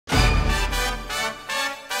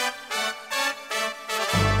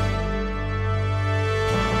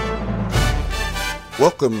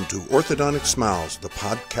Welcome to Orthodontic Smiles, the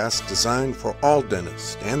podcast designed for all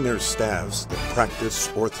dentists and their staffs that practice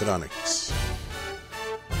orthodontics.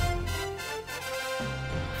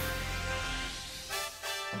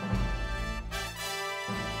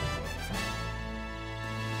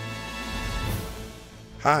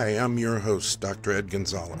 Hi, I'm your host, Dr. Ed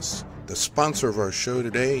Gonzalez. The sponsor of our show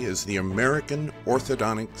today is the American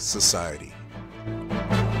Orthodontic Society.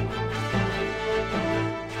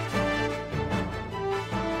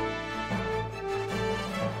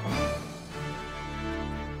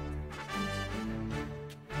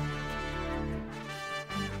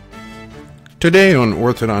 Today on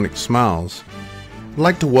Orthodontic Smiles, I'd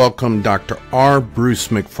like to welcome Dr. R. Bruce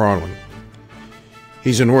McFarlane.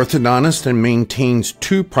 He's an orthodontist and maintains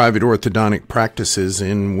two private orthodontic practices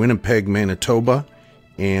in Winnipeg, Manitoba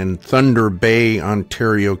and Thunder Bay,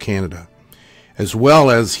 Ontario, Canada. As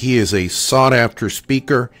well as he is a sought-after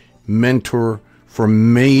speaker, mentor for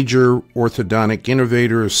major orthodontic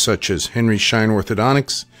innovators such as Henry Schein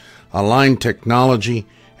Orthodontics, Align Technology,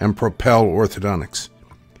 and Propel Orthodontics.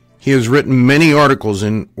 He has written many articles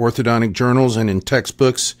in orthodontic journals and in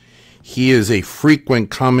textbooks. He is a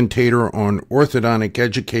frequent commentator on orthodontic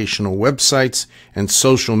educational websites and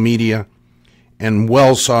social media, and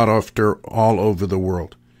well sought after all over the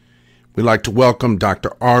world. We'd like to welcome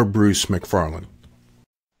Dr. R. Bruce McFarlane.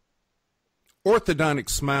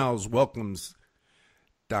 Orthodontic Smiles welcomes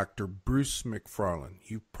Dr. Bruce McFarlane.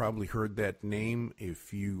 You've probably heard that name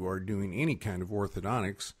if you are doing any kind of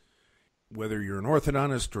orthodontics. Whether you're an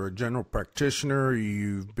orthodontist or a general practitioner,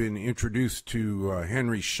 you've been introduced to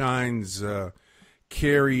Henry Schein's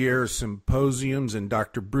Carriere symposiums, and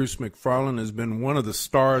Dr. Bruce McFarlane has been one of the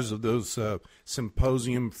stars of those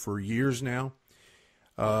symposiums for years now.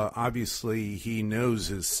 Obviously, he knows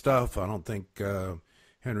his stuff. I don't think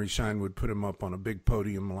Henry Schein would put him up on a big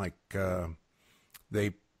podium like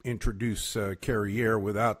they introduce Carriere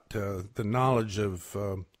without the knowledge of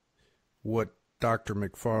what Dr.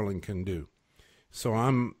 McFarlane can do. So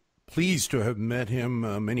I'm pleased to have met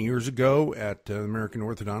him many years ago at the American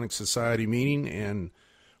Orthodontic Society meeting, and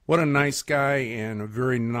what a nice guy and a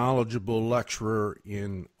very knowledgeable lecturer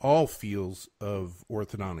in all fields of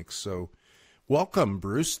orthodontics. So welcome,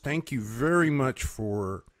 Bruce. Thank you very much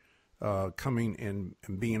for coming and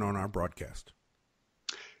being on our broadcast.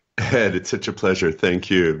 Ed, it's such a pleasure. Thank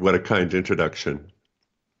you. What a kind introduction.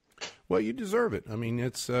 Well, you deserve it. I mean,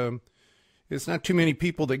 it's not too many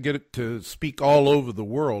people that get to speak all over the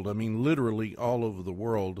world. I mean, literally all over the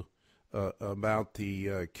world about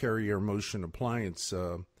the Carriere motion appliance,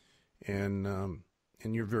 and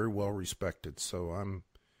you're very well respected. So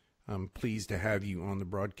I'm pleased to have you on the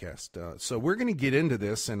broadcast. So we're going to get into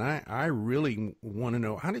this, and I really want to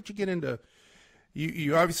know, how did you get into?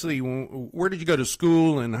 You obviously, where did you go to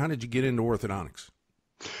school, and how did you get into orthodontics?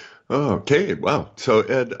 Oh, okay. Wow. So,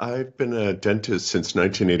 Ed, I've been a dentist since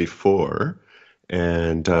 1984,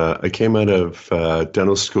 and I came out of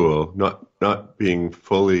dental school not being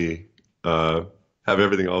fully have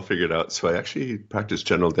everything all figured out. So I actually practiced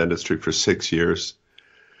general dentistry for 6 years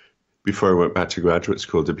before I went back to graduate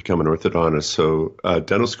school to become an orthodontist. So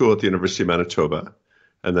dental school at the University of Manitoba,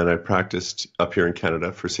 and then I practiced up here in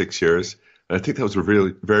Canada for 6 years. And I think that was a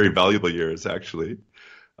really very valuable years, actually.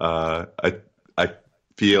 I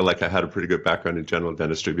feel like I had a pretty good background in general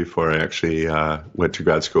dentistry before I actually went to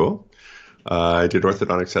grad school. I did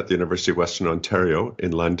orthodontics at the University of Western Ontario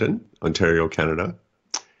in London, Ontario, Canada.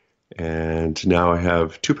 And now I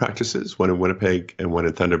have two practices, one in Winnipeg and one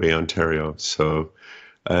in Thunder Bay, Ontario. So,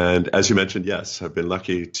 and as you mentioned, yes, I've been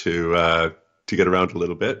lucky to get around a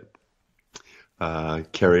little bit.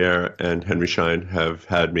 Carriere and Henry Schein have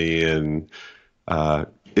had me in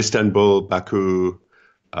Istanbul, Baku,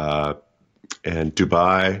 and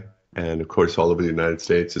Dubai, and of course all over the United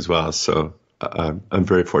States as well. So I'm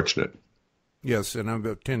very fortunate. Yes, and I've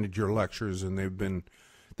attended your lectures, and they've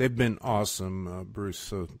been awesome, Bruce.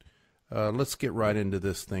 So let's get right into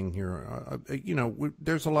this thing here.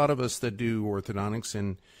 There's a lot of us that do orthodontics,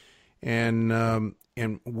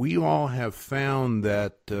 and we all have found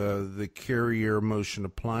that the Carriere motion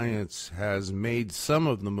appliance has made some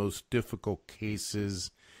of the most difficult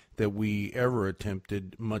cases that we ever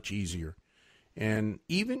attempted much easier. And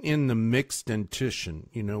even in the mixed dentition,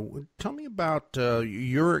 tell me about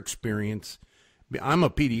your experience. I'm a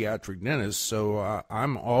pediatric dentist, so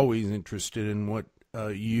I'm always interested in what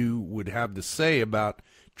you would have to say about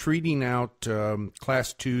treating out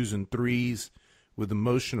class 2s and 3s with the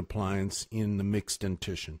motion appliance in the mixed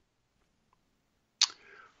dentition.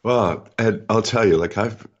 Well, Ed, I'll tell you, like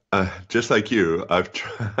I've just like you, I've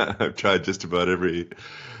tried just about every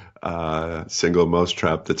single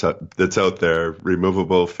mousetrap that's out there,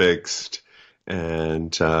 removable, fixed,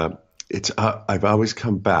 and I've always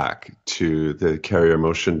come back to the Carriere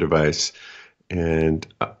motion device, and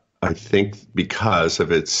I think because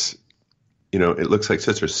of its, it looks like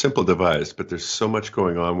such a simple device, but there's so much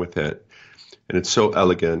going on with it, and it's so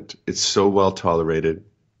elegant, it's so well tolerated,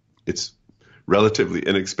 it's relatively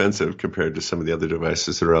inexpensive compared to some of the other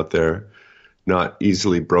devices that are out there, not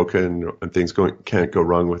easily broken, and things can't go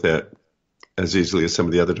wrong with it as easily as some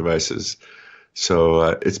of the other devices. So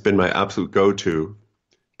it's been my absolute go-to,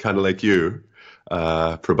 kind of like you,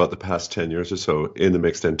 for about the past 10 years or so in the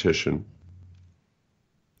mixed dentition.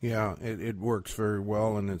 Yeah, it works very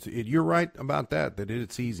well, and you're right about that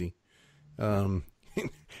it's easy.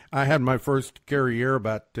 I had my first Carriere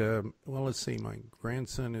about, let's see, my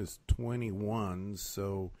grandson is 21,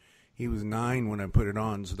 so he was 9 when I put it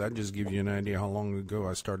on, so that just gives you an idea how long ago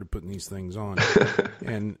I started putting these things on.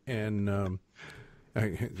 and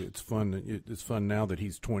it's fun. It's fun now that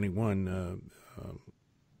he's 21.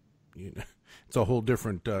 It's a whole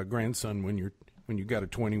different grandson when you got a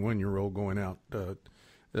 21-year-old going out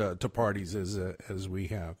to parties as we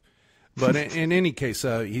have. But in any case,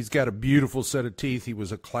 he's got a beautiful set of teeth. He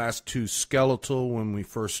was a Class 2 skeletal when we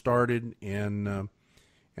first started, and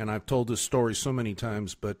I've told this story so many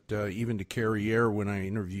times, but even to Carriere when I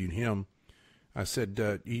interviewed him, I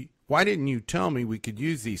said, why didn't you tell me we could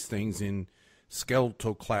use these things in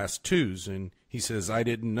skeletal Class 2s? And he says, I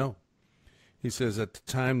didn't know. He says, at the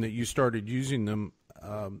time that you started using them,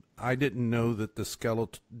 I didn't know that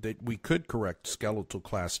that we could correct skeletal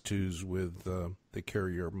Class 2s with the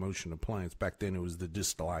Carriere motion appliance. Back then it was the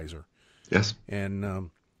distalizer. Yes.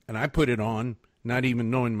 And I put it on, not even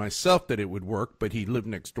knowing myself that it would work, but he lived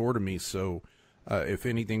next door to me, so if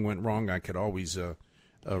anything went wrong, I could always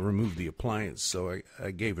remove the appliance. So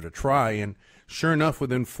I gave it a try, and sure enough,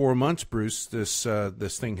 within 4 months, Bruce, this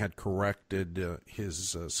thing had corrected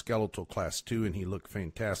his skeletal Class 2, and he looked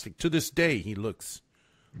fantastic. To this day, he looks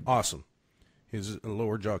awesome. His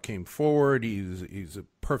lower jaw came forward. He's a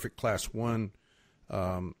perfect Class 1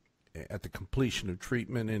 at the completion of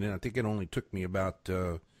treatment, and I think it only took me about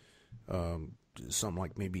something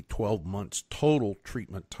like maybe 12 months total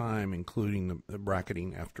treatment time, including the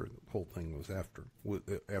bracketing after the whole thing was after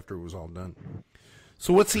it was all done.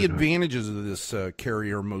 So what's the advantages of this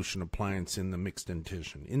Carriere motion appliance in the mixed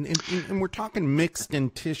dentition? And we're talking mixed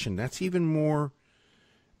dentition. That's even more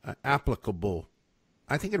applicable.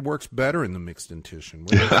 I think it works better in the mixed dentition.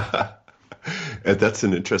 And that's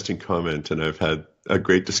an interesting comment, and I've had a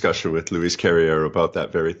great discussion with Luis Carriere about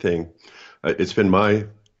that very thing. It's been my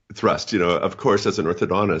thrust, of course, as an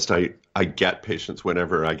orthodontist, I get patients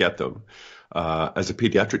whenever I get them. As a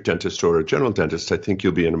pediatric dentist or a general dentist, I think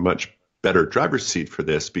you'll be in a much better driver's seat for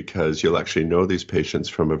this because you'll actually know these patients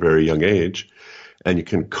from a very young age, and you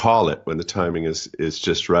can call it when the timing is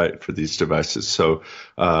just right for these devices. So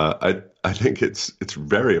I think it's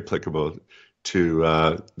very applicable to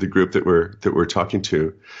the group that we're talking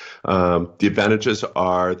to. The advantages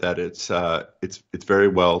are that it's very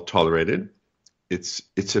well tolerated. It's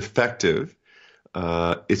effective.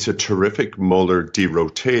 It's a terrific molar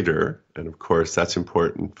derotator, and of course that's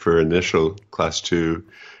important for initial Class 2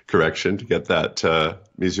 correction to get that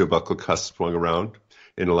mesiobuccal cusp swung around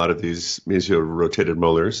in a lot of these mesio-rotated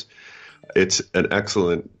molars. It's an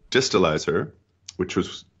excellent distalizer, which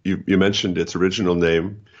was, you mentioned its original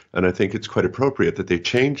name, and I think it's quite appropriate that they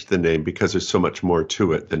changed the name because there's so much more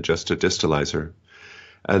to it than just a distalizer.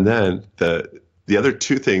 And then the other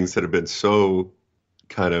two things that have been so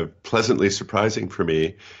kind of pleasantly surprising for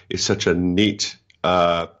me is such a neat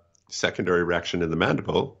secondary reaction in the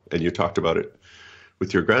mandible, and you talked about it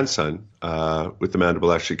with your grandson, with the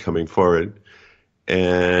mandible actually coming forward,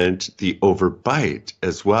 and the overbite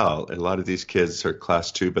as well. And a lot of these kids are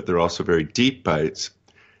Class 2, but they're also very deep bites,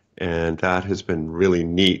 and that has been really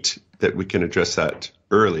neat that we can address that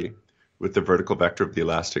early with the vertical vector of the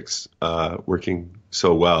elastics working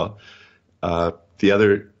so well. The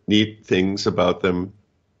other neat things about them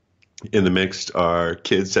in the mixed are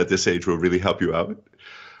kids at this age will really help you out.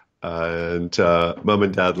 And mom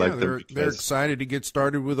and dad like them. They're excited to get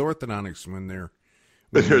started with orthodontics when they're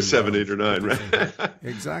 7, 8, or 9, right?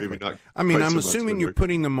 Exactly. I mean, I'm assuming you're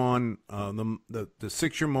putting them on the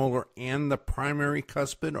 6-year molar and the primary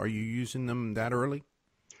cuspid. Are you using them that early?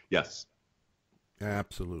 Yes.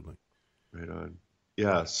 Absolutely. Right on.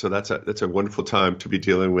 Yeah, so that's a wonderful time to be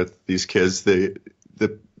dealing with these kids. The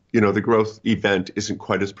growth event isn't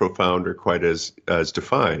quite as profound or quite as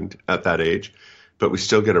defined at that age, but we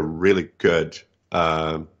still get a really good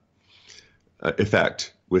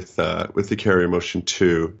effect with the Carriere Motion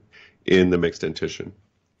 2 in the mixed dentition.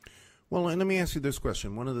 Well, and let me ask you this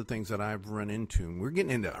question. One of the things that I've run into, and we're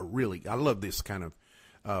getting into I love this kind of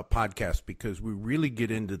podcast because we really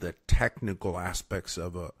get into the technical aspects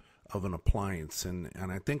of an appliance, and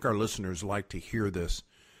I think our listeners like to hear this.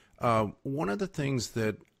 One of the things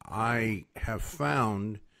that I have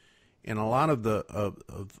found in a lot of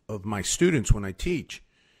of my students when I teach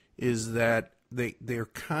is that they're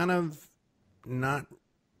kind of not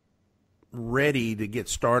ready to get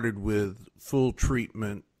started with full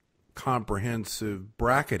treatment comprehensive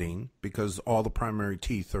bracketing because all the primary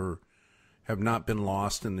teeth have not been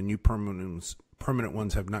lost and the new permanent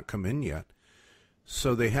ones have not come in yet.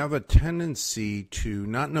 So they have a tendency to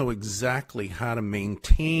not know exactly how to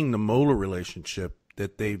maintain the molar relationship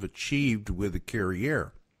that they've achieved with the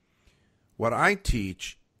Carriere. What I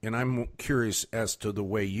teach, and I'm curious as to the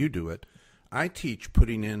way you do it, I teach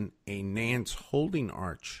putting in a Nance holding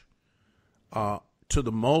arch to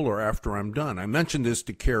the molar after I'm done. I mentioned this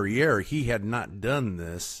to Carriere. He had not done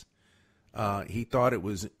this. He thought it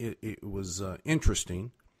was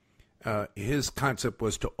interesting. His concept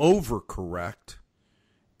was to overcorrect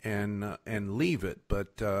and leave it,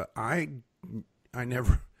 but I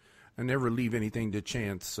never leave anything to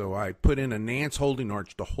chance. So I put in a Nance holding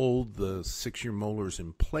arch to hold the 6-year molars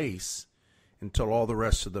in place until all the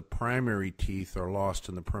rest of the primary teeth are lost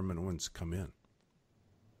and the permanent ones come in.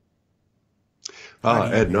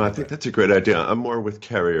 Ed, no, I think that's a great idea. I'm more with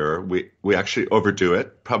Carriere. We actually overdo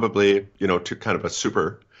it, probably, to kind of a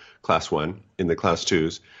super class 1 in the class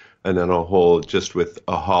 2s, and then I'll hold just with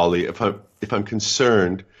a holly. If I'm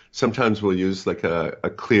concerned, sometimes we'll use like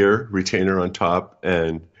a clear retainer on top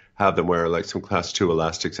and have them wear like some class 2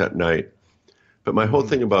 elastics at night. But my whole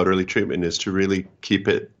thing about early treatment is to really keep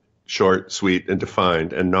it short, sweet, and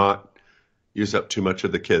defined, and not use up too much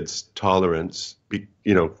of the kids' tolerance. We've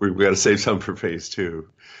got to save some for phase 2.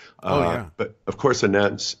 But of course, a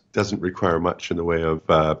Nance doesn't require much in the way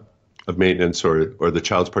of maintenance or the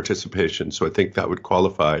child's participation. So I think that would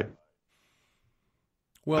qualify.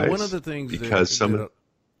 Well, one of the things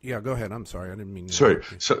go ahead. I'm sorry, I didn't mean to. Sorry.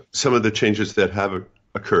 So some of the changes that have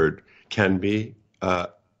occurred can be a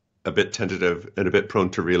bit tentative and a bit prone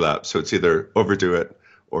to relapse. So it's either overdo it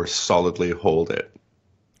or solidly hold it.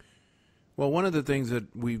 Well, one of the things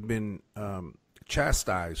that we've been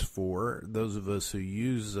chastised for, those of us who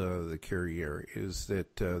use the Carriere, is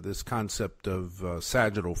that this concept of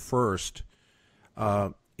sagittal first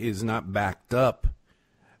is not backed up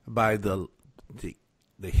by the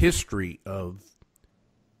history of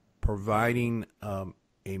providing a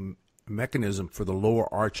mechanism for the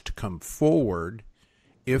lower arch to come forward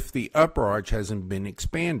if the upper arch hasn't been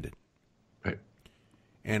expanded.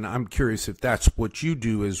 And I'm curious if that's what you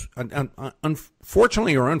do. Is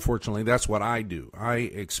unfortunately or unfortunately, that's what I do. I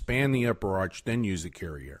expand the upper arch, then use the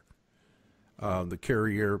Carriere. The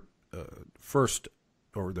Carriere first,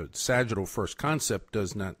 or the sagittal first concept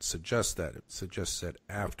does not suggest that. It suggests that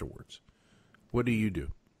afterwards. What do you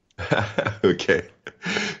do? Okay.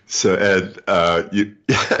 So, Ed,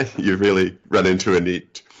 you really run into a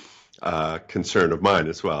neat concern of mine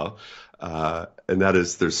as well. And that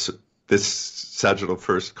is this sagittal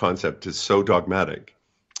first concept is so dogmatic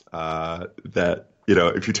that,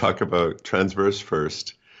 if you talk about transverse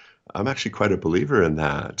first, I'm actually quite a believer in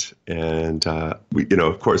that. And,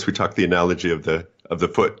 of course, we talk the analogy of the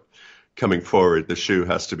foot coming forward. The shoe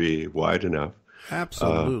has to be wide enough.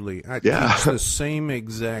 Absolutely. I teach the same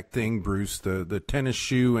exact thing, Bruce, the tennis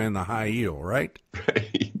shoe and the high heel, right?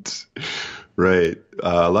 Right.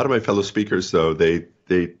 A lot of my fellow speakers, though, they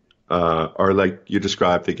are like you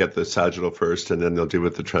described. They get the sagittal first, and then they'll deal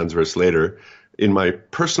with the transverse later. In my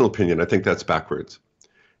personal opinion, I think that's backwards.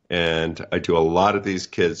 And I do a lot of these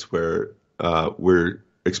kids where we're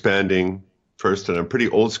expanding first, and I'm pretty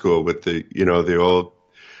old school with the old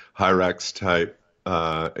Hyrax type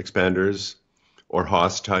expanders or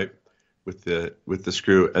Haas type with the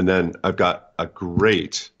screw, and then I've got a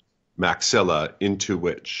great maxilla into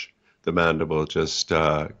which the mandible just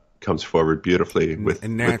comes forward beautifully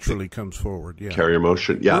and naturally comes forward. Yeah, Carriere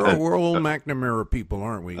motion. Yeah, we're old McNamara people,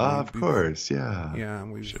 aren't we? Of course, yeah. Yeah,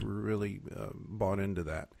 and we've really bought into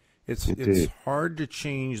that. It's hard to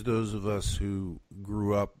change those of us who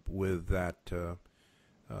grew up with that,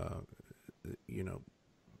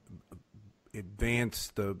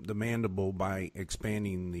 advance the mandible by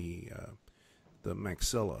expanding the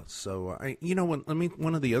maxilla. So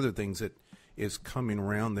one of the other things that is coming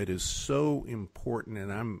around that is so important,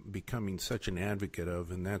 and I'm becoming such an advocate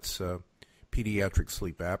of, and that's pediatric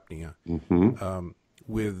sleep apnea. Mm-hmm.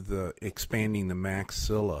 With expanding the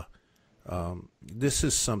maxilla This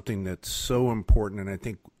is something that's so important, and I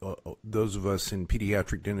think those of us in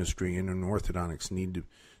pediatric dentistry and in orthodontics need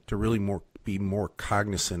to really be more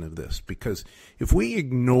cognizant of this, because if we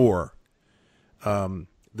ignore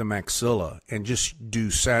the maxilla and just do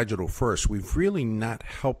sagittal first, we've really not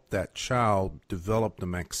helped that child develop the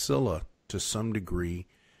maxilla to some degree,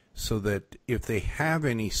 so that if they have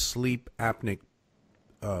any sleep apneic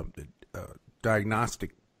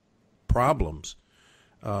diagnostic problems,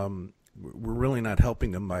 we're really not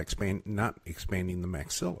helping them by not expanding the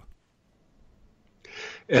maxilla.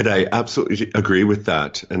 And I absolutely agree with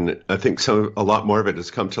that. And I think a lot more of it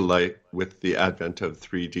has come to light with the advent of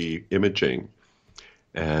 3D imaging.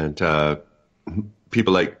 And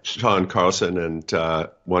people like Sean Carlson and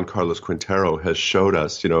Juan Carlos Quintero has showed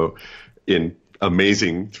us, in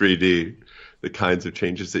amazing 3D, the kinds of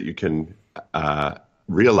changes that you can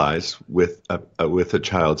realize with a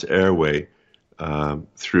child's airway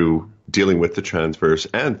through dealing with the transverse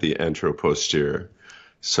and the anteroposterior.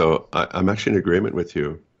 So I'm actually in agreement with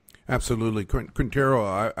you. Absolutely.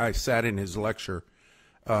 Quintero, I sat in his lecture.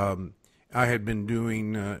 I had been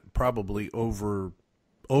doing probably over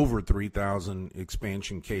 3,000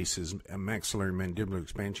 expansion cases, maxillary mandibular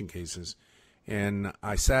expansion cases. And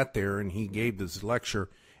I sat there and he gave this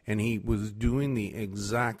lecture, and he was doing the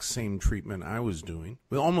exact same treatment I was doing,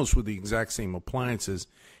 almost with the exact same appliances.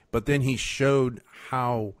 But then he showed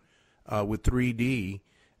how, with 3D,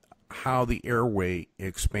 how the airway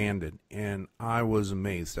expanded, and I was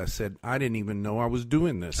amazed. I said, I didn't even know I was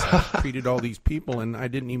doing this. I treated all these people, and I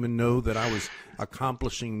didn't even know that I was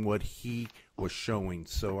accomplishing what he was showing.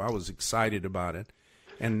 So I was excited about it.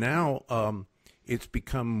 And now it's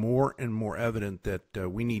become more and more evident that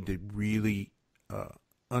we need to really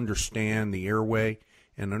understand the airway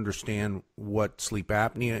and understand what sleep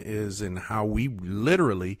apnea is and how we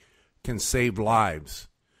literally can save lives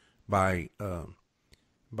by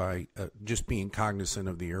just being cognizant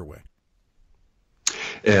of the airway.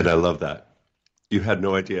 And I love that. You had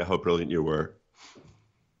no idea how brilliant you were.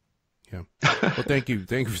 Yeah. Well, thank you.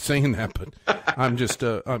 Thank you for saying that. But I'm just,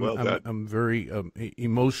 I'm very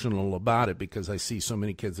emotional about it, because I see so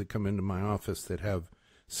many kids that come into my office that have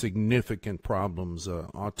significant problems,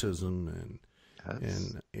 autism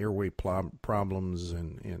and airway problems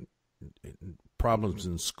and problems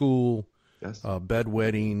in school. Yes.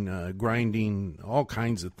 Bedwetting, grinding, all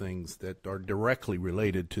kinds of things that are directly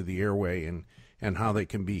related to the airway and how they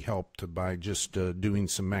can be helped by just doing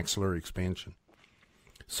some maxillary expansion.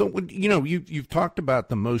 So, you've talked about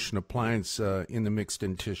the motion appliance in the mixed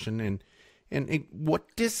dentition, and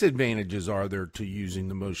what disadvantages are there to using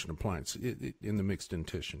the motion appliance in the mixed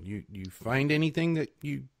dentition? You find anything that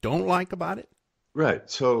you don't like about it? Right.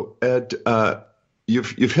 So, Ed,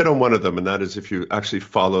 You've hit on one of them, and that is if you actually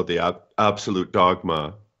follow the absolute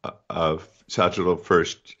dogma of sagittal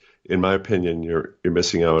first. In my opinion, you're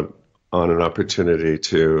missing out on an opportunity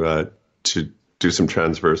to do some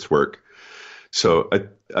transverse work. So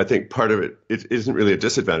I think part of it isn't really a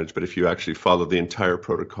disadvantage, but if you actually follow the entire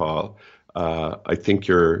protocol, I think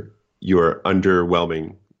you're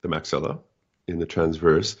underwhelming the maxilla in the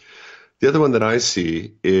transverse. The other one that I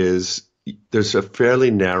see is there's a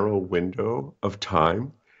fairly narrow window of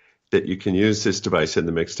time that you can use this device in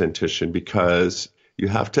the mixed dentition, because you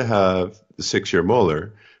have to have the 6-year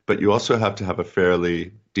molar, but you also have to have a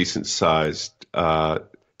fairly decent sized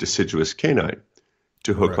deciduous canine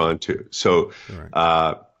to hook onto. So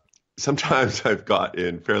sometimes I've got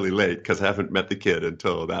in fairly late because I haven't met the kid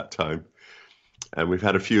until that time. And we've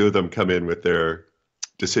had a few of them come in with their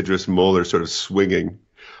deciduous molar sort of swinging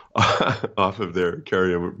off of their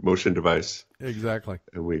Carriere motion device. Exactly.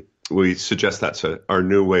 And we suggest that's our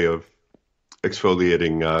new way of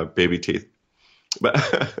exfoliating baby teeth.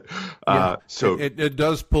 But so it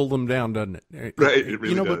does pull them down, doesn't it? Right. It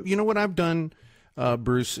really does. But you know what I've done,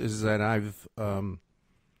 Bruce, is that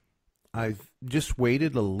I've just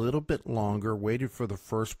waited a little bit longer, waited for the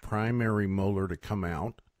first primary molar to come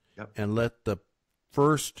out, and let the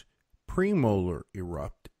first premolar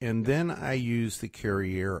erupt, and then I use the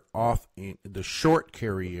Carriere the short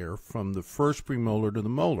Carriere from the first premolar to the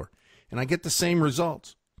molar, and I get the same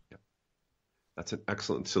results. That's an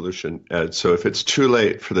excellent solution, Ed. So if it's too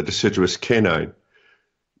late for the deciduous canine,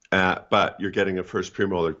 but you're getting a first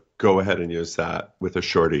premolar, go ahead and use that with a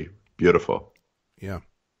shorty. Beautiful. Yeah.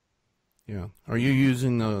 Are you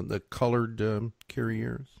using the colored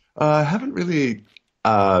Carrieres? I haven't really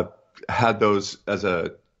had those as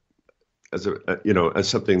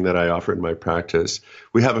something that I offer in my practice.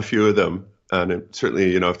 We have a few of them, and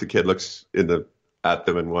certainly, if the kid looks at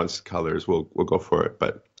them and wants colors, we'll go for it.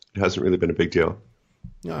 But it hasn't really been a big deal.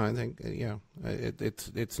 No, I think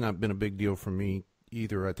it's not been a big deal for me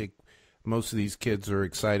either. I think most of these kids are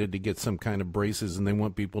excited to get some kind of braces, and they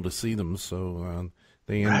want people to see them, so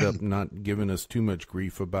they end Right. up not giving us too much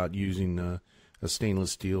grief about using a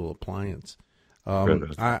stainless steel appliance.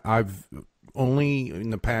 Right. Right. I've only in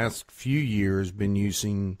the past few years been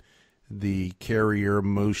using the Carriere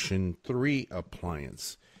Motion 3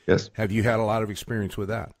 appliance. Yes. Have you had a lot of experience with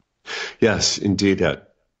that? Yes, indeed, Ed.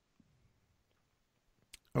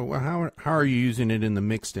 Oh, well, how are you using it in the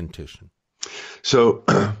mixed dentition? So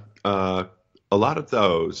uh, a lot of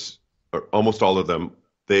those, or almost all of them,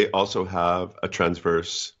 they also have a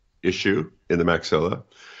transverse issue in the maxilla.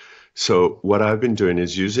 So what I've been doing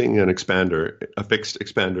is using an expander, a fixed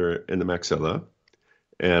expander in the maxilla,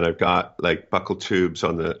 and I've got like buccal tubes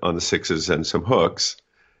on the sixes and some hooks,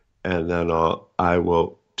 and then I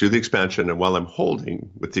will do the expansion. And while I'm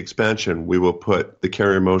holding with the expansion, we will put the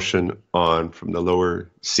carrier motion on from the lower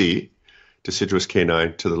C, deciduous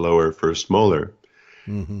canine, to the lower first molar,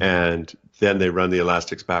 Mm-hmm. and then they run the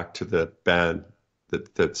elastics back to the band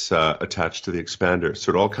that's attached to the expander.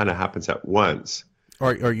 So it all kind of happens at once.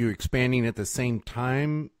 Are you expanding at the same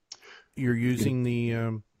time you're using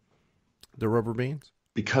the rubber bands?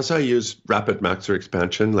 Because I use rapid maxillary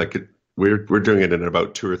expansion, we're doing it in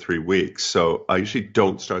about 2 or 3 weeks. So I usually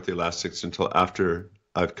don't start the elastics until after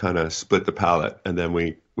I've kind of split the palate, and then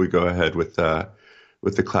we go ahead with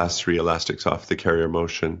the class 3 elastics off the carrier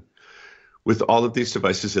motion. With all of these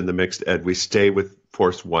devices in the mixed, Ed, we stay with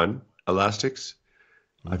force 1 elastics.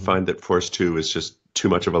 I Mm-hmm. find that force 2 is just too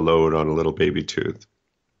much of a load on a little baby tooth.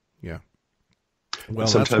 Yeah. Well,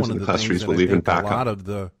 that's Sometimes one in of the the class things 3s that we'll even back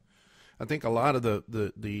up. I think a lot of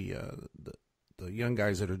the young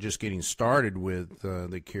guys that are just getting started with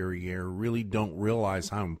the Carriere really don't realize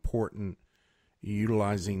how important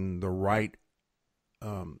utilizing the right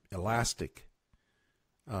elastic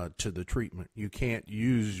to the treatment. You can't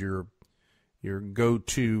use your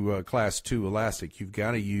go-to class 2 elastic. You've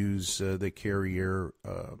got to use the Carriere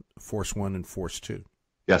Force 1 and Force 2.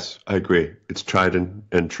 Yes, I agree. It's tried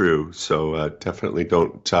and true. So definitely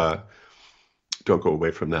don't go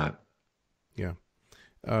away from that. Yeah.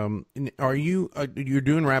 Are you're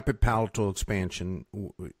doing rapid palatal expansion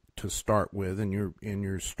to start with, and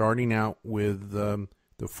you're starting out with the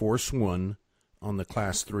Force 1 on the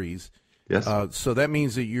class 3s. Yes. So that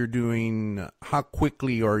means that you're doing, how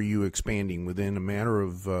quickly are you expanding within a matter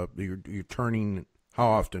of, you're turning, how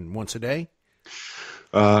often? Once a day?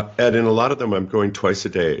 And in a lot of them, I'm going twice a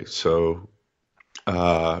day. So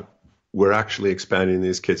we're actually expanding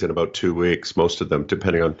these kids in about 2 weeks, most of them,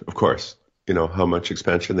 depending on, of course, how much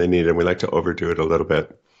expansion they need. And we like to overdo it a little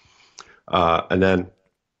bit. And then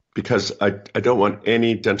because I don't want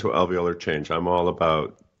any dental alveolar change, I'm all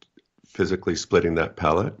about physically splitting that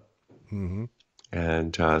palate. Mm-hmm.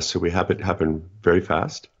 And so we have it happen very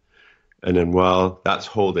fast. And then while that's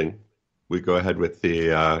holding, we go ahead with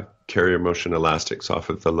the carrier motion elastics off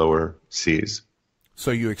of the lower C's.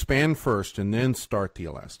 So you expand first and then start the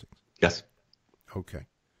elastics. Yes. Okay.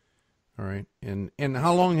 All right. And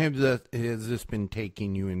how long has this been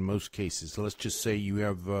taking you in most cases? Let's just say you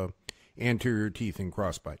have anterior teeth and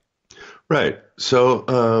crossbite. Right. So,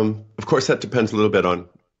 of course, that depends a little bit on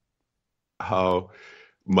how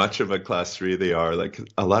much of a class 3 they are. Like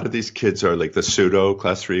a lot of these kids are like the pseudo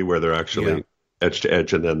class 3 where they're actually edge to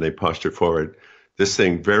edge and then they posture forward. This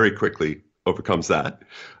thing very quickly overcomes that.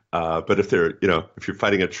 But if if you're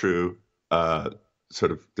fighting a true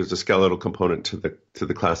there's a skeletal component to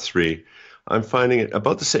the class 3. I'm finding it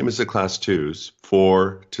about the same as the class 2s,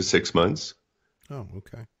 4 to 6 months. Oh,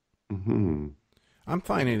 okay. Mm-hmm. I'm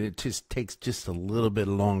finding it just takes just a little bit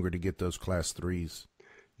longer to get those class 3s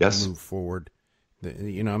Yes. to move forward.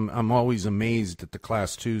 I'm always amazed at the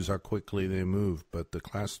class 2s how quickly they move, but the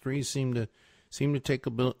class 3s seem to take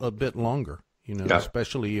a bit longer. Yeah.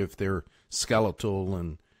 Especially if they're skeletal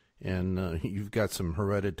and you've got some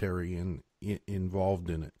hereditary involved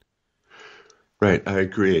in it. Right, I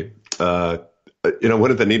agree.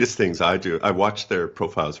 One of the neatest things I do, I watch their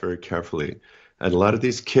profiles very carefully. And a lot of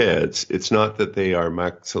these kids, it's not that they are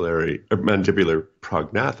maxillary or mandibular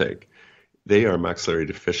prognathic, they are maxillary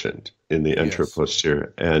deficient in the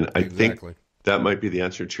anteroposterior. And I think that might be the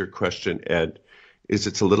answer to your question, Ed, is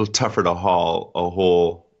it's a little tougher to haul a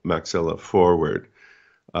whole maxilla forward.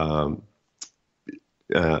 And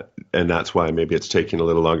that's why maybe it's taking a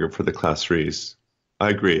little longer for the class 3s. I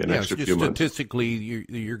agree, an extra few months. Statistically,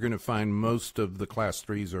 you're going to find most of the class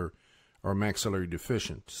 3s are maxillary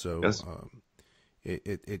deficient. So yes.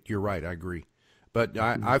 You're right, I agree. But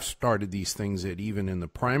I've started these things even in the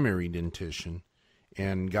primary dentition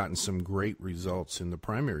and gotten some great results in the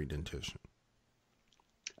primary dentition.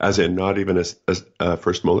 As in not even a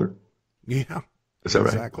first molar? Yeah, Is that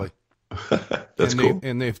exactly. right? That's cool.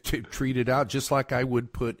 They've treated out just like I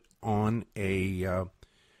would put on a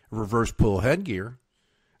reverse pull headgear.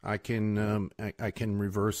 I can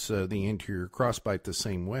reverse the anterior crossbite the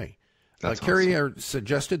same way. That's Carriere awesome.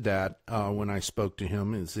 suggested that when I spoke to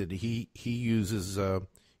him, is that he uses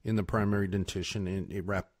in the primary dentition a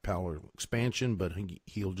rapid palatal expansion, but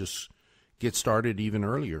he'll just get started even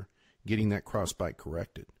earlier, getting that crossbite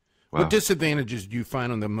corrected. Wow. What disadvantages do you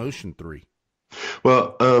find on the Motion 3?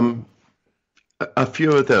 Well, a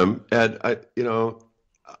few of them, Ed.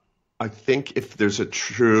 I think if there's a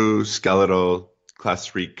true skeletal class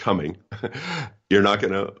 3 coming, you're not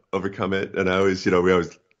going to overcome it. And we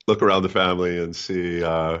always look around the family and see,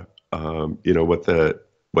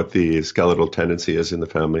 what the skeletal tendency is in the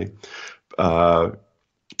family.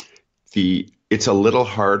 It's a little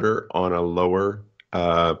harder on a lower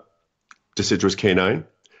deciduous canine,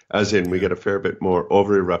 as in we get a fair bit more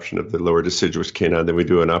over eruption of the lower deciduous canine than we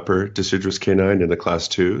do an upper deciduous canine in the class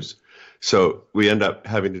 2s. So we end up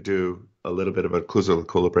having to do a little bit of occlusal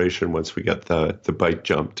equilibration once we get the bite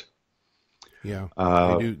jumped. Yeah,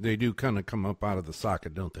 they do kind of come up out of the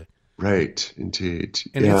socket, don't they? Right, indeed.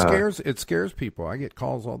 And it scares people. I get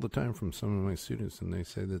calls all the time from some of my students, and they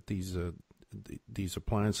say that these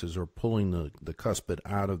appliances are pulling the cuspid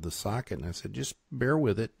out of the socket. And I said, just bear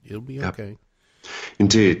with it; it'll be okay.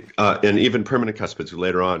 Indeed, and even permanent cuspids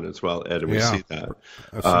later on as well, Ed, and we see that.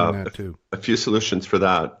 I've seen that too. A few solutions for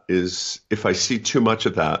that is if I see too much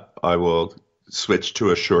of that, I will switch to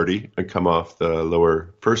a shorty and come off the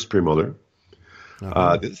lower first premolar. The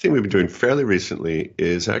other thing we've been doing fairly recently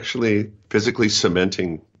is actually physically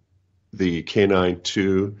cementing the canine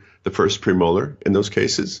to the first premolar in those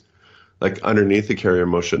cases. Like underneath the Carriere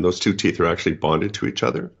motion, those two teeth are actually bonded to each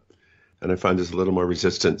other. And I find there's a little more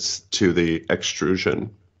resistance to the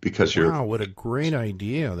extrusion because Wow, what a great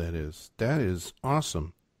idea that is. That is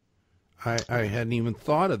awesome. I hadn't even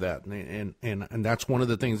thought of that. And that's one of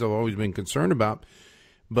the things I've always been concerned about.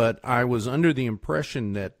 But I was under the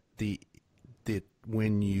impression that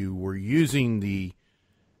when you were using the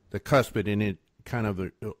cuspid and it kind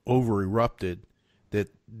of over erupted,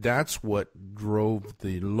 that's what drove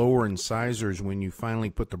the lower incisors when you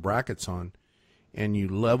finally put the brackets on and you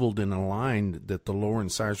leveled and aligned, that the lower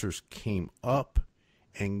incisors came up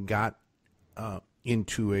and got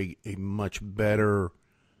into a much better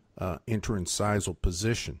interincisal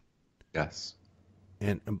position. Yes.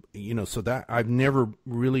 And, so that I've never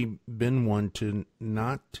really been one to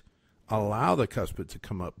not allow the cuspid to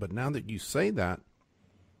come up. But now that you say that,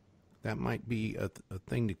 that might be a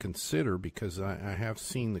thing to consider, because I have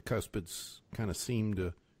seen the cuspids kind of seem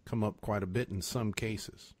to come up quite a bit in some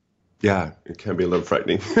cases. Yeah, it can be a little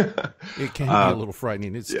frightening. It can be a little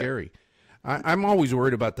frightening. It's scary. I'm always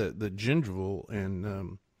worried about the gingival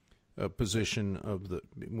and position of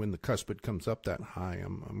when the cuspid comes up that high.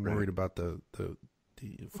 I'm worried about the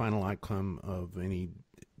final outcome of any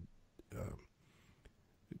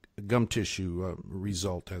gum tissue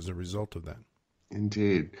result as a result of that.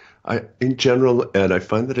 Indeed. In general, Ed, I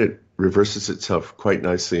find that it reverses itself quite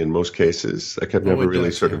nicely in most cases. Like I've never really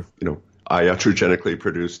sort of, iatrogenically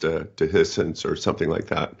produced a dehiscence or something like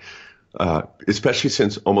that. Especially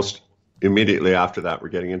since almost immediately after that, we're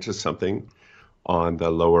getting into something on the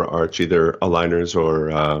lower arch, either aligners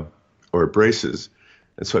or braces.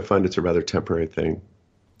 And so I find it's a rather temporary thing.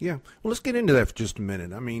 Yeah. Well, let's get into that for just a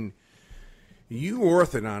minute. I mean, you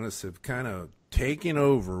orthodontists have kind of taken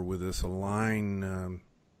over with this line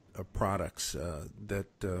of products that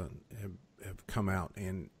have come out,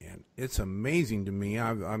 and it's amazing to me.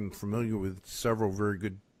 I'm familiar with several very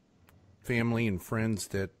good family and friends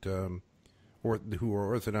that who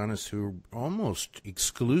are orthodontists who almost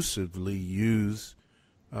exclusively use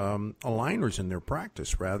aligners in their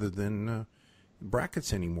practice rather than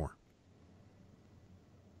brackets anymore.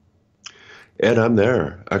 Ed, I'm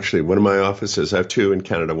there. Actually, one of my offices, I have two in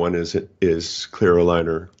Canada. One is clear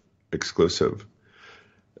aligner exclusive.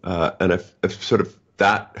 And I've sort of,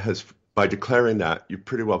 that has, by declaring that, you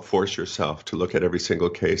pretty well force yourself to look at every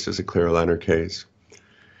single case as a clear aligner case.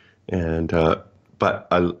 And,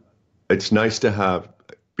 it's nice to have,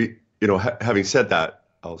 having said that,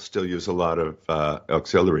 I'll still use a lot of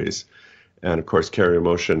auxiliaries. And of course, Carriere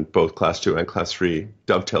motion, both class 2 and class 3,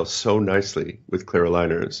 dovetails so nicely with clear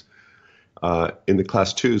aligners. In the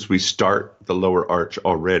class 2s, we start the lower arch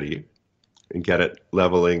already and get it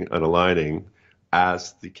leveling and aligning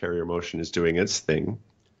as the Carriere motion is doing its thing.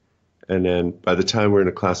 And then by the time we're in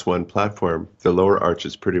a class 1 platform, the lower arch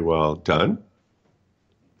is pretty well done.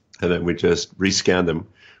 And then we just rescan them.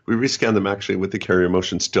 We rescan them actually with the Carriere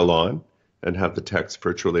motion still on, and have the techs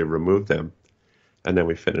virtually remove them. And then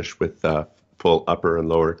we finish with full upper and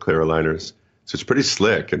lower clear aligners. So it's pretty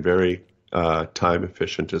slick and very time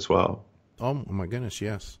efficient as well. Oh my goodness,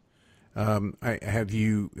 yes. Have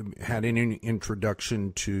you had any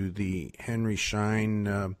introduction to the Henry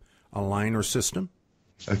Schein aligner system?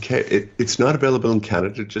 Okay, it's not available in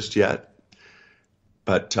Canada just yet,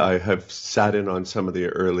 but I have sat in on some of the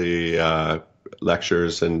early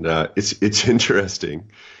lectures, and it's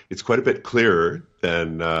interesting. It's quite a bit clearer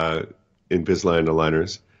than Invisalign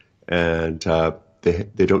aligners, and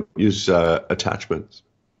they don't use attachments.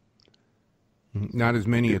 Not as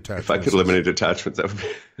many attachments. If I could eliminate attachments,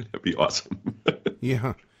 that'd be awesome.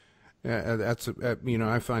 Yeah. That's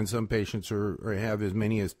I find some patients or have as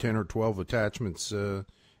many as 10 or 12 attachments, and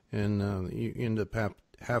you end up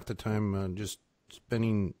half the time just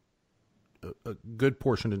spending a good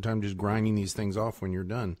portion of the time just grinding these things off when you're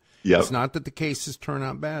done. Yep. It's not that the cases turn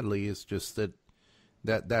out badly. It's just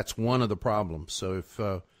that's one of the problems. So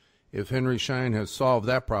if Henry Schein has solved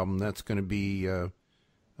that problem, that's going to be a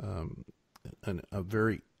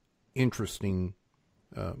very interesting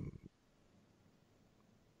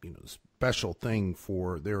special thing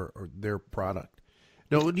for their product.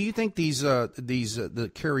 Now, do you think these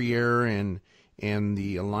the Carriere and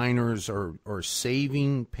the aligners are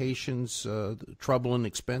saving patients trouble and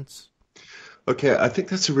expense? Okay, I think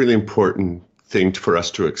that's a really important thing for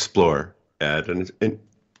us to explore, Ed. And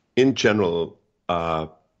in general,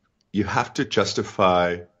 you have to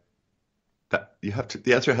justify that.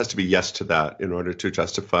 The answer has to be yes to that in order to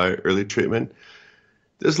justify early treatment.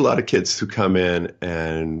 There's a lot of kids who come in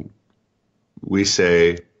and we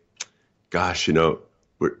say, gosh,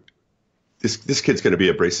 this kid's going to be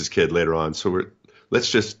a braces kid later on, so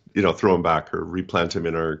let's just throw him back or replant him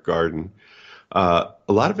in our garden. A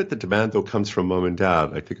lot of it, the demand though, comes from mom and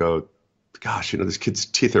dad. Like they go, gosh, this kid's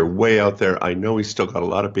teeth are way out there. I know he's still got a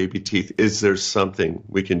lot of baby teeth. Is there something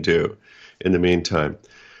we can do in the meantime?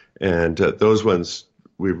 And those ones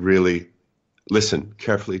we really listen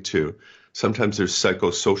carefully to. Sometimes there's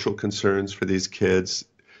psychosocial concerns for these kids,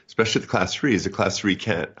 especially the class 3s. The class 3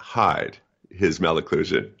 can't hide his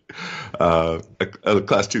malocclusion. A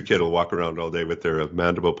class 2 kid will walk around all day with their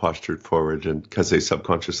mandible postured forward, and because they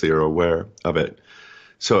subconsciously are aware of it.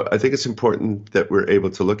 So I think it's important that we're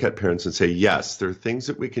able to look at parents and say, yes, there are things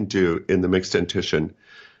that we can do in the mixed dentition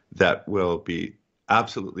that will be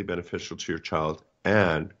absolutely beneficial to your child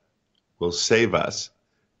and will save us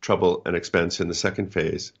trouble and expense in the second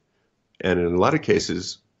phase. And in a lot of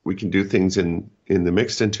cases, we can do things in the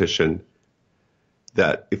mixed dentition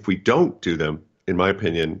that if we don't do them, in my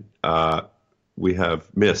opinion, we have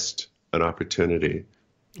missed an opportunity.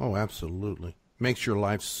 Oh, absolutely. Makes your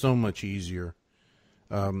life so much easier.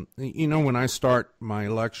 When I start my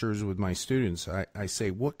lectures with my students, I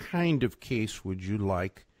say, what kind of case would you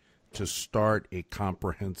like to start a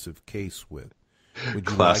comprehensive case with? Would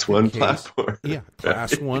you Class like 1 platform. Yeah,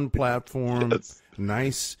 Class 1 platform, Yes.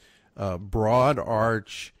 Nice, broad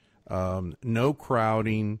arch, no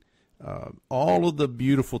crowding, all of the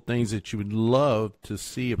beautiful things that you would love to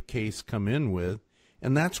see a case come in with.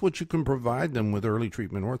 And that's what you can provide them with early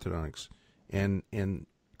treatment orthodontics. And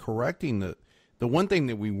correcting the one thing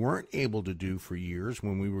that we weren't able to do for years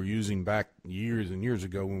when we were using back years and years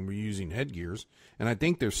ago when we were using headgears, and I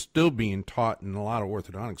think they're still being taught in a lot of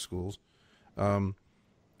orthodontic schools,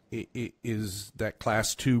 is that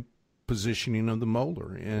class 2 positioning of the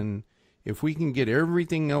molar. And if we can get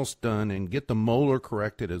everything else done and get the molar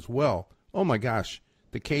corrected as well, oh my gosh,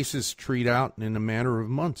 the cases treat out in a matter of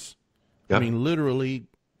months. Yep. I mean, literally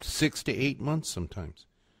 6 to 8 months sometimes.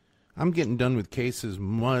 I'm getting done with cases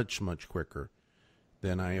much, much quicker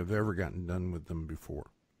than I have ever gotten done with them before.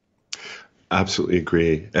 Absolutely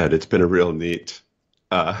agree, Ed. It's been a real neat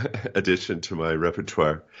addition to my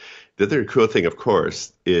repertoire. The other cool thing, of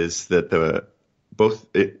course, is that the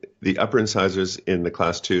upper incisors in the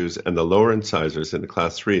class 2s and the lower incisors in the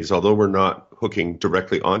class 3s, although we're not hooking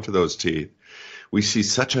directly onto those teeth, we see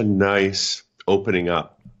such a nice opening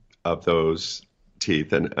up of those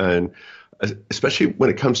teeth. And especially when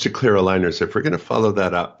it comes to clear aligners, if we're going to follow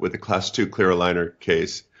that up with a class 2 clear aligner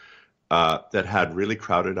case that had really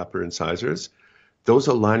crowded upper incisors, those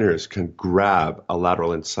aligners can grab a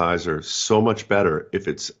lateral incisor so much better if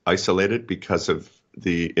it's isolated because of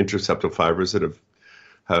the interseptal fibers that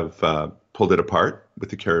have pulled it apart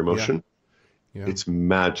with the Carriere motion. Yeah. It's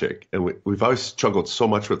magic. And we've always struggled so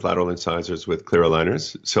much with lateral incisors with clear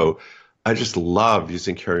aligners. So I just love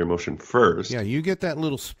using Carriere motion first. Yeah, you get that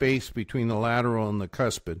little space between the lateral and the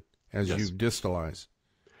cuspid as Yes. you distalize.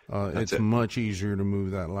 It's much easier to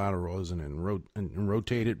move that lateral, isn't it? And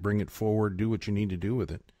rotate it, bring it forward, do what you need to do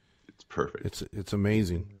with it. It's perfect. It's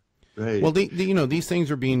amazing. Right. Well, these things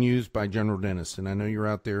are being used by general dentists, and I know you're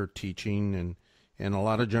out there teaching, and a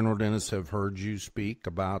lot of general dentists have heard you speak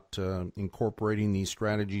about incorporating these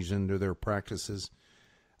strategies into their practices.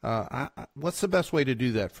 What's the best way to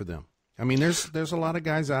do that for them? I mean, there's a lot of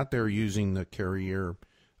guys out there using the Carriere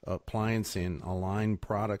appliance and Align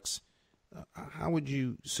products. How would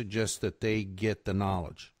you suggest that they get the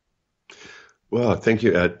knowledge? Well, thank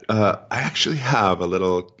you, Ed. I actually have a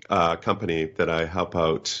little company that I help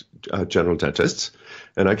out general dentists,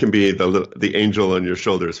 and I can be the angel on your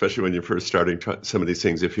shoulder, especially when you're first starting some of these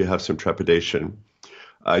things, if you have some trepidation.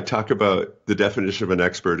 I talk about the definition of an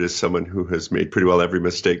expert is someone who has made pretty well every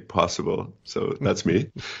mistake possible. So that's me.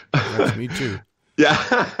 That's me too.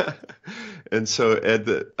 Yeah. And so, Ed,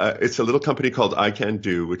 it's a little company called I Can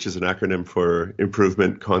Do, which is an acronym for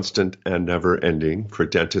Improvement, Constant, and Never Ending for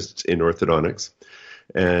Dentists in Orthodontics.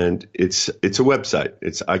 And it's a website.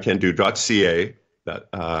 It's icando.ca.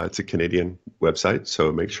 It's a Canadian website,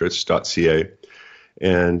 so make sure it's .ca.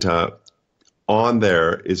 And on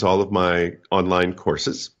there is all of my online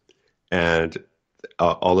courses and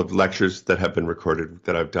all of the lectures that have been recorded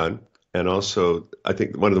that I've done. And also, I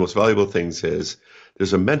think one of the most valuable things is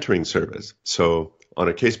there's a mentoring service. So on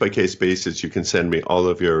a case-by-case basis, you can send me all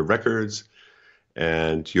of your records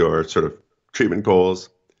and your sort of treatment goals.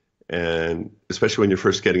 And especially when you're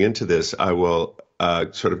first getting into this, I will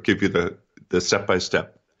sort of give you the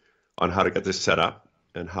step-by-step on how to get this set up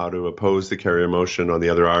and how to oppose the Carriere motion on the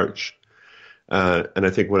other arch. And I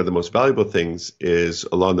think one of the most valuable things is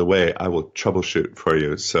along the way, I will troubleshoot for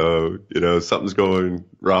you. So, something's going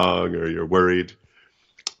wrong or you're worried.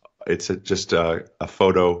 It's just a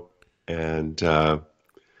photo, and I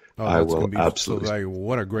will absolutely. So valuable.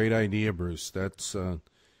 What a great idea, Bruce. That's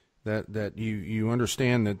that you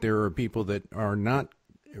understand that there are people that are not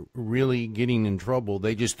really getting in trouble.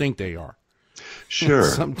 They just think they are. Sure.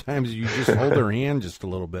 Sometimes you just hold their hand just a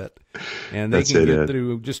little bit, and they can get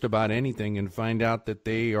through just about anything and find out that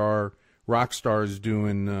they are rock stars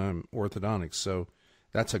doing orthodontics. So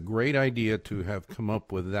that's a great idea to have come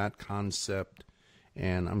up with that concept,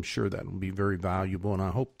 and I'm sure that will be very valuable. And I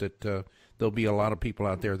hope that there'll be a lot of people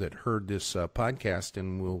out there that heard this podcast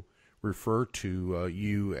and will refer to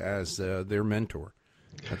you as their mentor.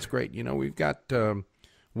 That's great. We've got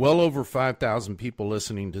well over 5,000 people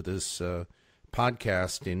listening to this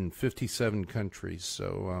podcast in 57 countries.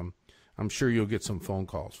 So I'm sure you'll get some phone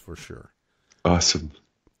calls for sure. Awesome.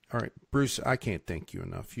 All right, Bruce, I can't thank you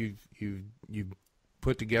enough. You've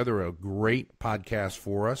put together a great podcast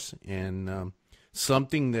for us, and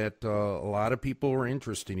something that a lot of people are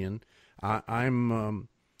interested in. I'm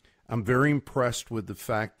very impressed with the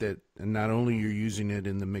fact that not only you're using it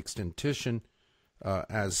in the mixed dentition,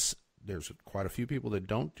 as there's quite a few people that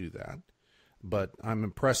don't do that, but I'm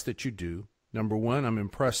impressed that you do. Number one, I'm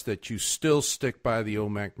impressed that you still stick by the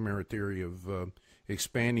old McNamara theory of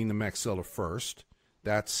expanding the maxilla first.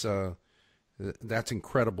 That's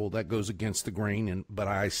incredible. That goes against the grain, but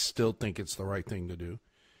I still think it's the right thing to do.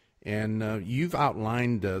 And you've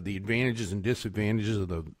outlined the advantages and disadvantages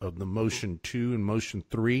of the Motion 2 and Motion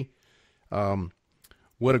 3.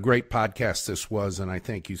 What a great podcast this was, and I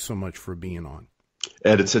thank you so much for being on.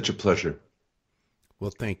 Ed, it's such a pleasure.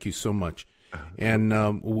 Well, thank you so much. And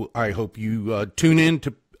I hope you tune in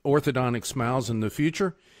to Orthodontic Smiles in the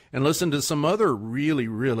future and listen to some other really,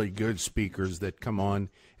 really good speakers that come on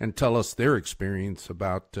and tell us their experience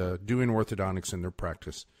about doing orthodontics in their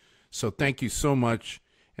practice. So thank you so much,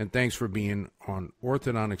 and thanks for being on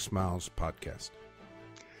Orthodontic Smiles podcast.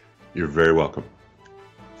 You're very welcome.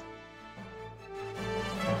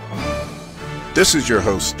 This is your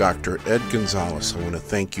host, Dr. Ed Gonzalez. I want to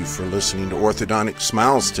thank you for listening to Orthodontic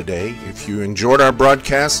Smiles today. If you enjoyed our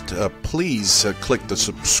broadcast, please click the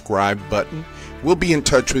subscribe button. We'll be in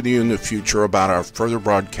touch with you in the future about our further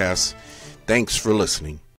broadcasts. Thanks for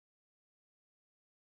listening.